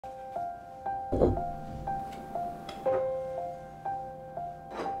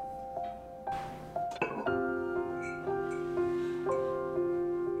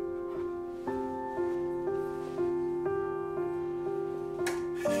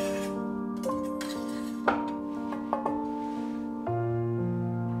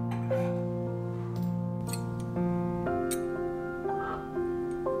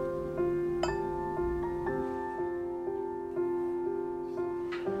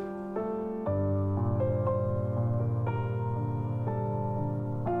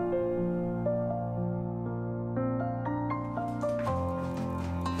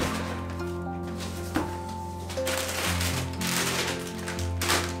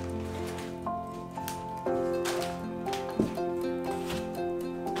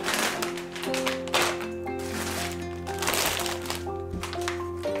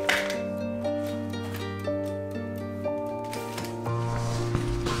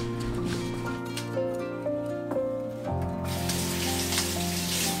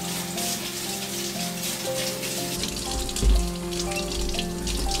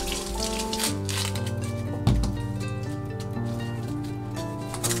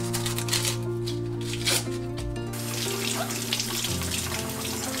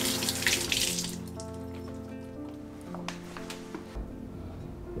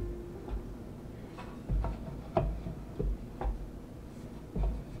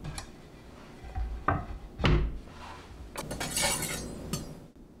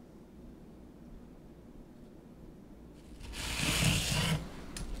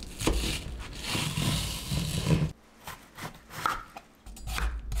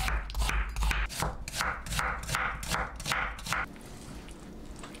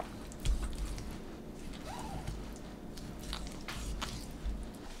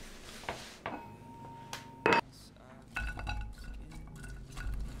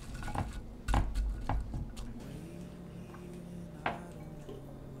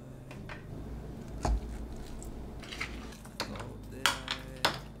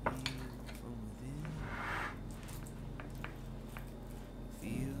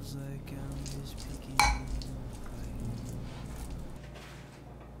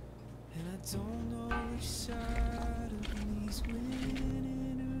Don't know which side of me's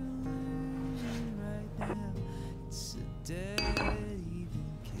winning or losing right now. It's a dead even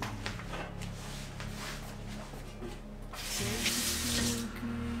game. Take it to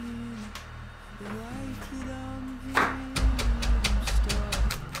agree the life that I'm living.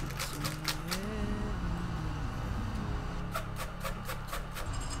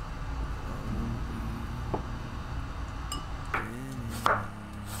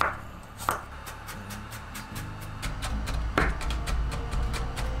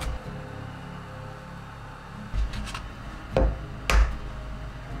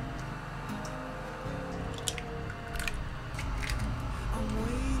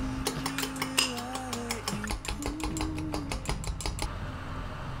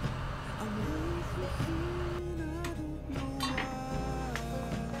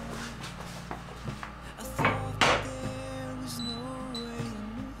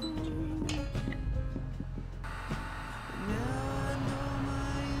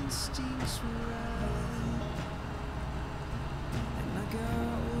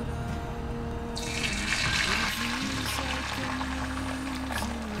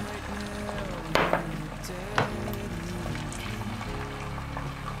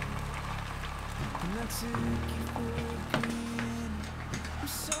 I'm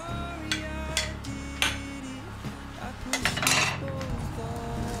starting to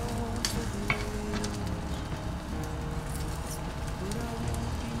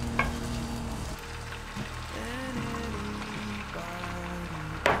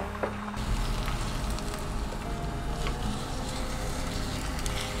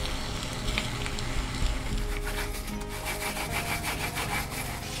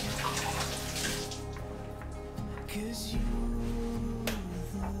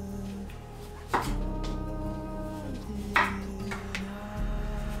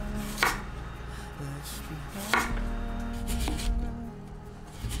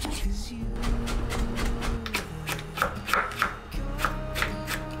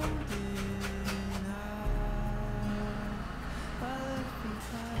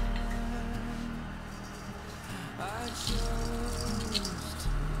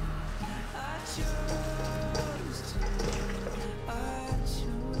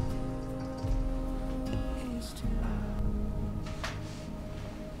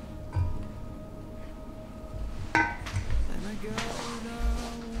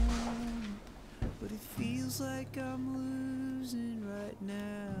like I'm losing right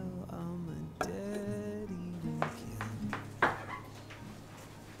now. I'm a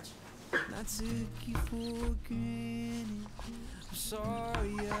took you for granted. I'm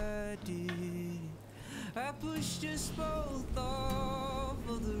sorry I did it. I pushed us both off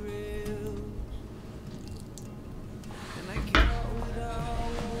of the rails, and I got what I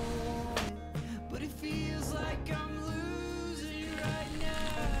wanted, but it feels like I'm losing right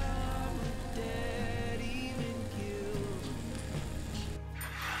now. My dad even killed,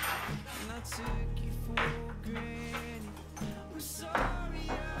 and I took you for granted. I'm sorry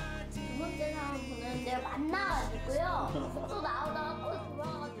I 두 did 번째 사람 보는데 만나가지고요. 또 나오다가 또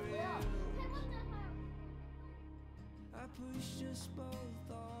돌아가지고요. 세 번째 사람. I pushed us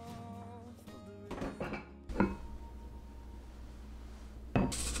both off of the rails.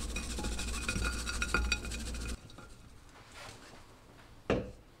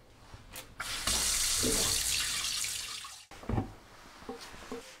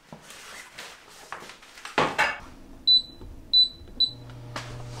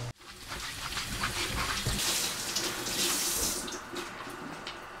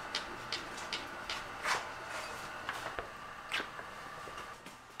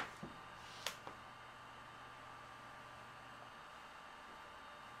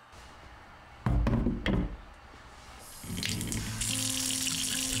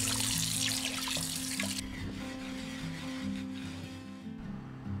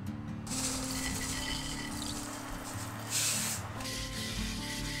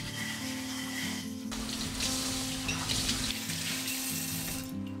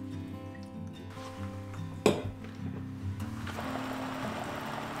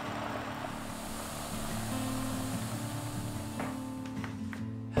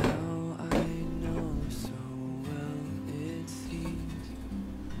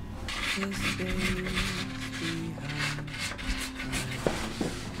 The space behind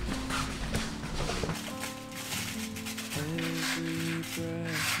every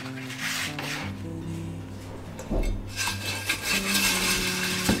breath my company.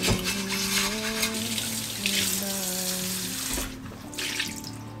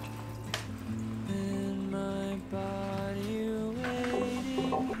 And my body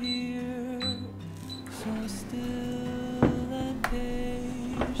waiting here, so still and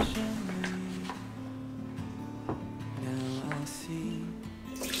patiently.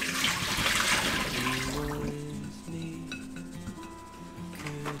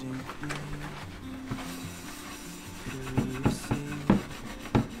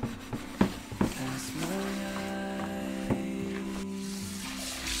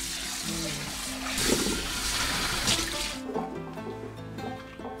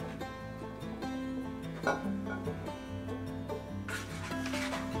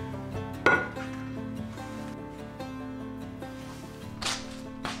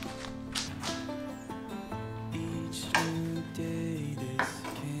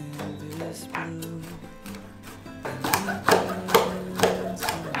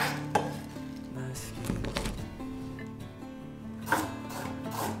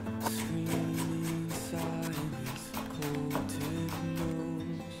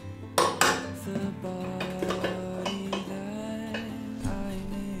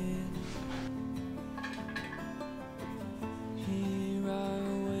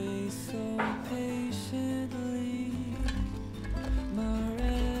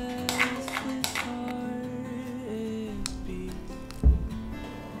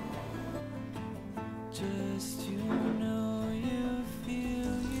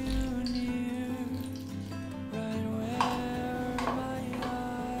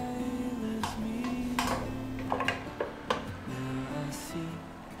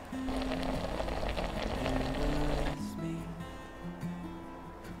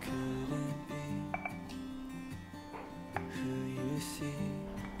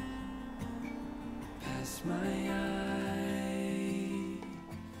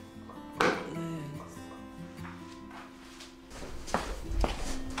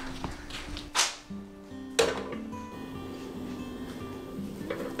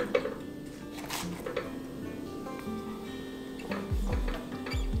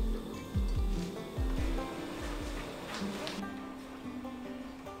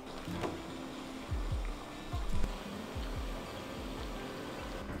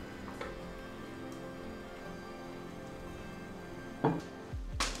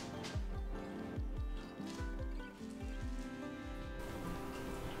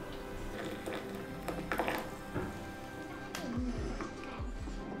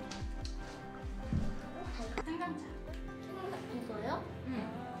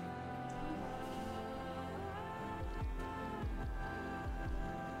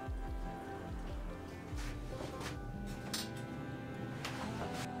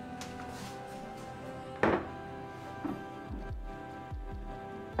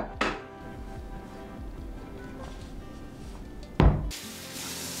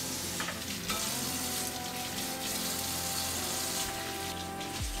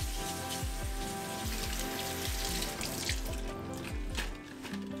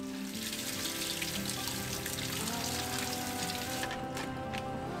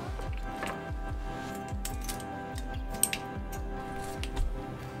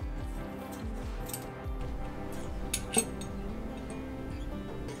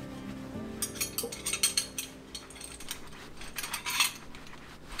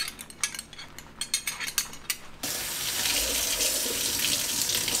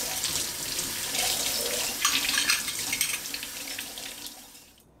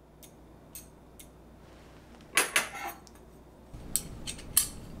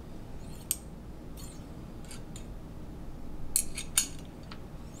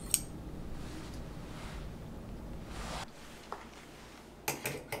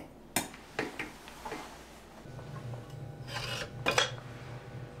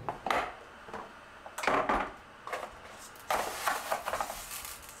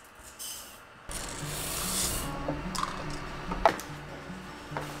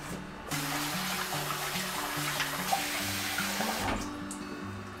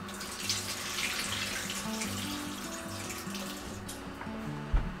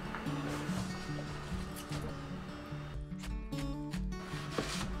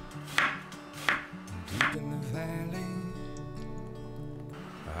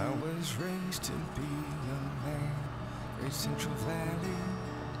 was raised to be a man. Great Central Valley,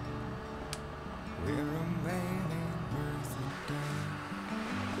 where a man ain't worth a damn.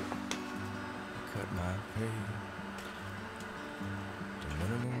 Cut my pay to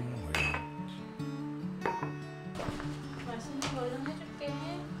minimum wage. 맛있는 거 좀 해줄게.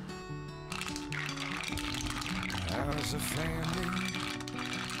 How's a family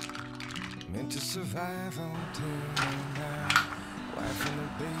meant to survive on 10 wife and a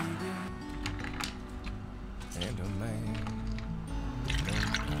baby and a man.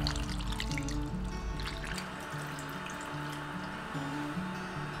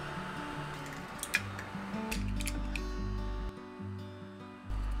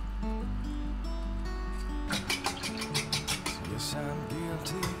 So yes, I'm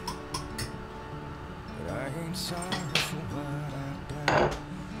guilty, but I ain't sorry for what I've done.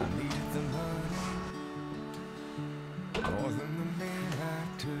 I needed the money more than the man I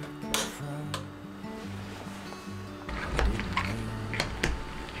took it from. I didn't mean to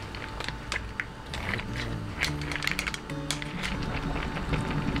hurt no.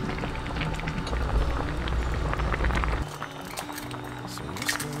 So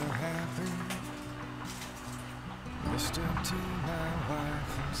what's gonna happen, Mr. to my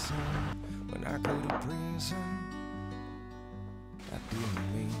wife and son, when I go to prison? I didn't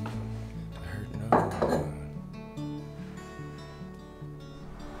mean to hurt no one.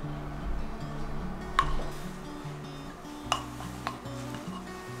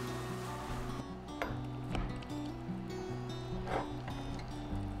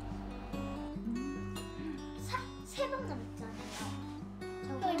 세방 남았잖아요.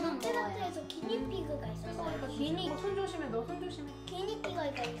 저희 롯데마트에서 기니피그가 있었어요. 손 조심해. 너 손 조심해. 기니피그가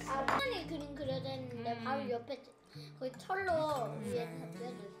있어요. 하늘이 그림 그려져 있는데 바로 옆에 거기 철로 위에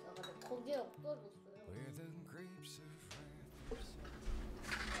담겨져 있어가지고 거기에 없어졌어요. Where the grapes of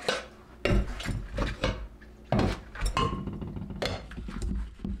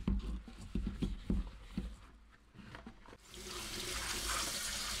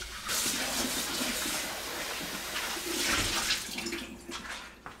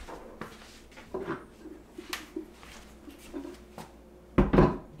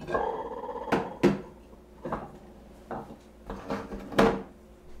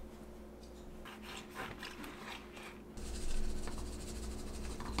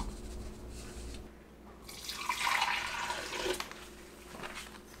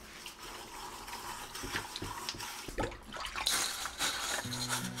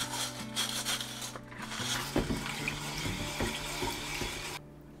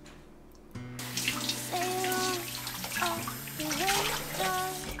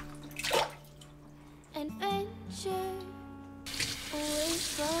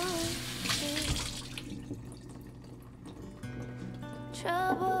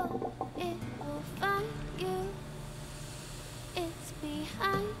trouble, it will find you. It's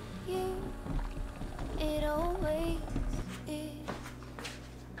behind you. It always is.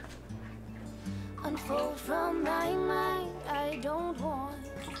 Unfold from my mind. I don't want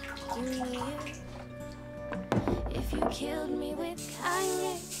you near. If you killed me with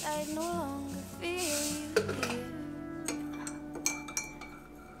kindness, I'd no longer feel you here.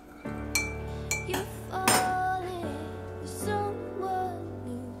 You're falling for someone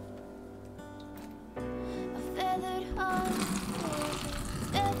new. A feathered heart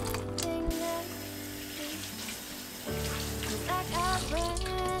is everything that is. 'Cause I got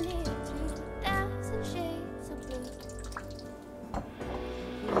ran into 1,000 shades of blue.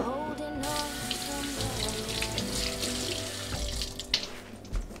 You're holding on to somebody.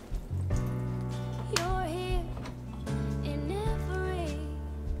 You're here in every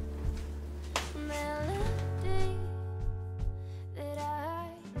melody that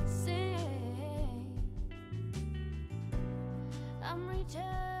I sing. I'm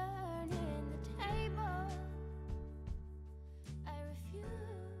returning.